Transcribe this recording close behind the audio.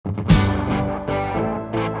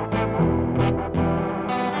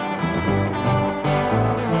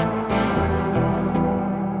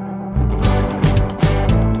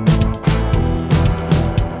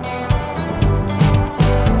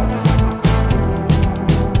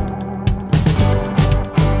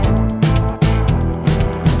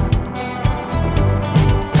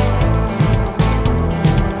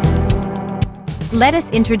Let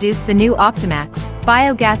us introduce the new OPTIMAX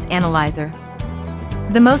Biogas Analyzer.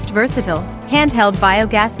 The most versatile, handheld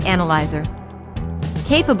biogas analyzer.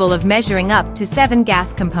 Capable of measuring up to 7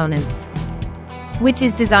 gas components. Which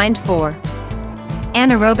is designed for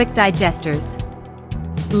anaerobic digesters,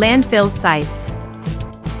 landfill sites,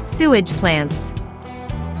 sewage plants,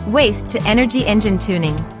 waste-to-energy engine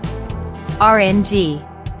tuning, RNG.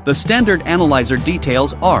 The standard analyzer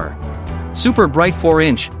details are super bright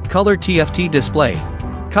 4-inch color TFT display,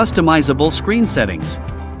 customizable screen settings,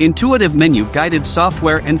 intuitive menu-guided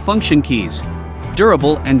software and function keys,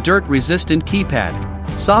 durable and dirt-resistant keypad,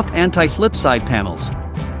 soft anti-slip side panels,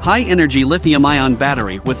 high-energy lithium-ion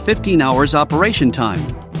battery with 15 hours operation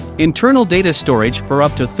time, internal data storage for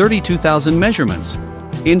up to 32,000 measurements,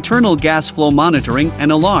 internal gas flow monitoring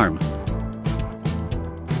and alarm.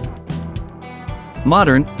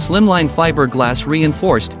 Modern, slimline fiberglass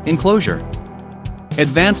reinforced enclosure.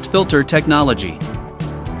 Advanced filter technology.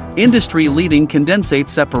 Industry-leading condensate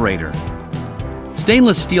separator.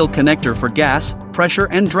 Stainless steel connector for gas, pressure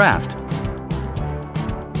and draft.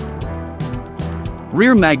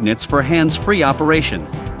 Rear magnets for hands-free operation.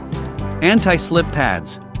 Anti-slip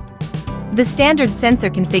pads. The standard sensor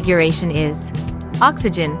configuration is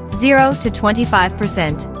oxygen 0 to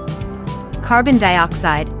 25%, carbon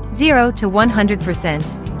dioxide 0 to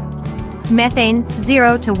 100%, methane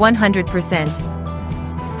 0 to 100%,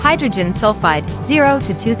 hydrogen sulfide 0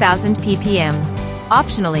 to 2000 ppm.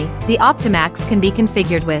 Optionally, the OPTIMAX can be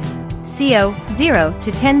configured with CO 0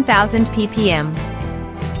 to 10,000 ppm,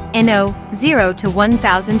 NO 0 to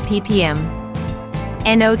 1000 ppm,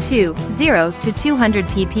 NO2 0 to 200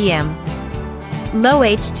 ppm, low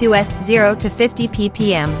H2S 0 to 50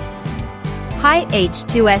 ppm, high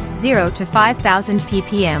H2S 0 to 5000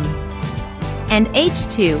 ppm, and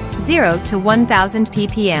H2 0 to 1000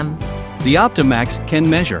 ppm. The OPTIMAX can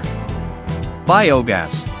measure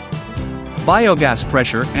biogas, biogas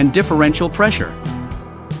pressure and differential pressure,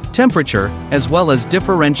 temperature as well as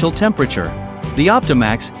differential temperature. The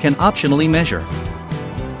OPTIMAX can optionally measure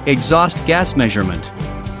exhaust gas measurement,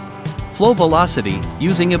 flow velocity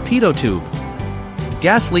using a pitot tube,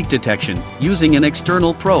 gas leak detection using an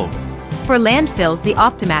external probe. For landfills, the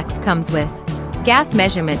OPTIMAX comes with gas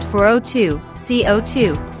measurement for O2,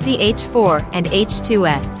 CO2, CH4, and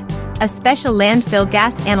H2S, a special landfill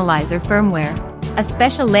gas analyzer firmware, a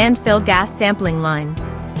special landfill gas sampling line,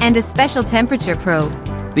 and a special temperature probe.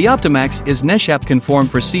 The OPTIMAX is NESHAP conformed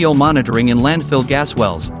for CO monitoring in landfill gas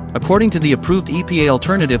wells, according to the approved EPA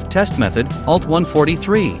alternative test method,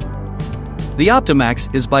 ALT-143. The OPTIMAX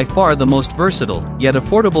is by far the most versatile, yet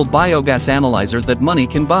affordable biogas analyzer that money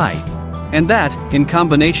can buy. And that, in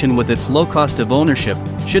combination with its low cost of ownership,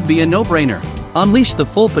 should be a no-brainer. Unleash the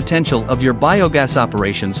full potential of your biogas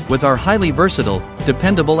operations with our highly versatile,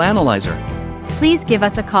 dependable analyzer. Please give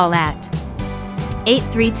us a call at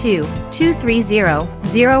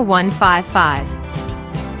 832-230-0155,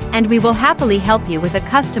 and we will happily help you with a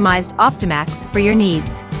customized OPTIMAX for your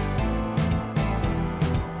needs.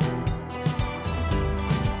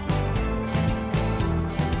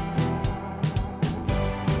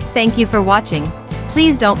 Thank you for watching.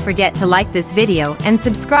 Please don't forget to like this video and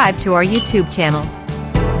subscribe to our YouTube channel.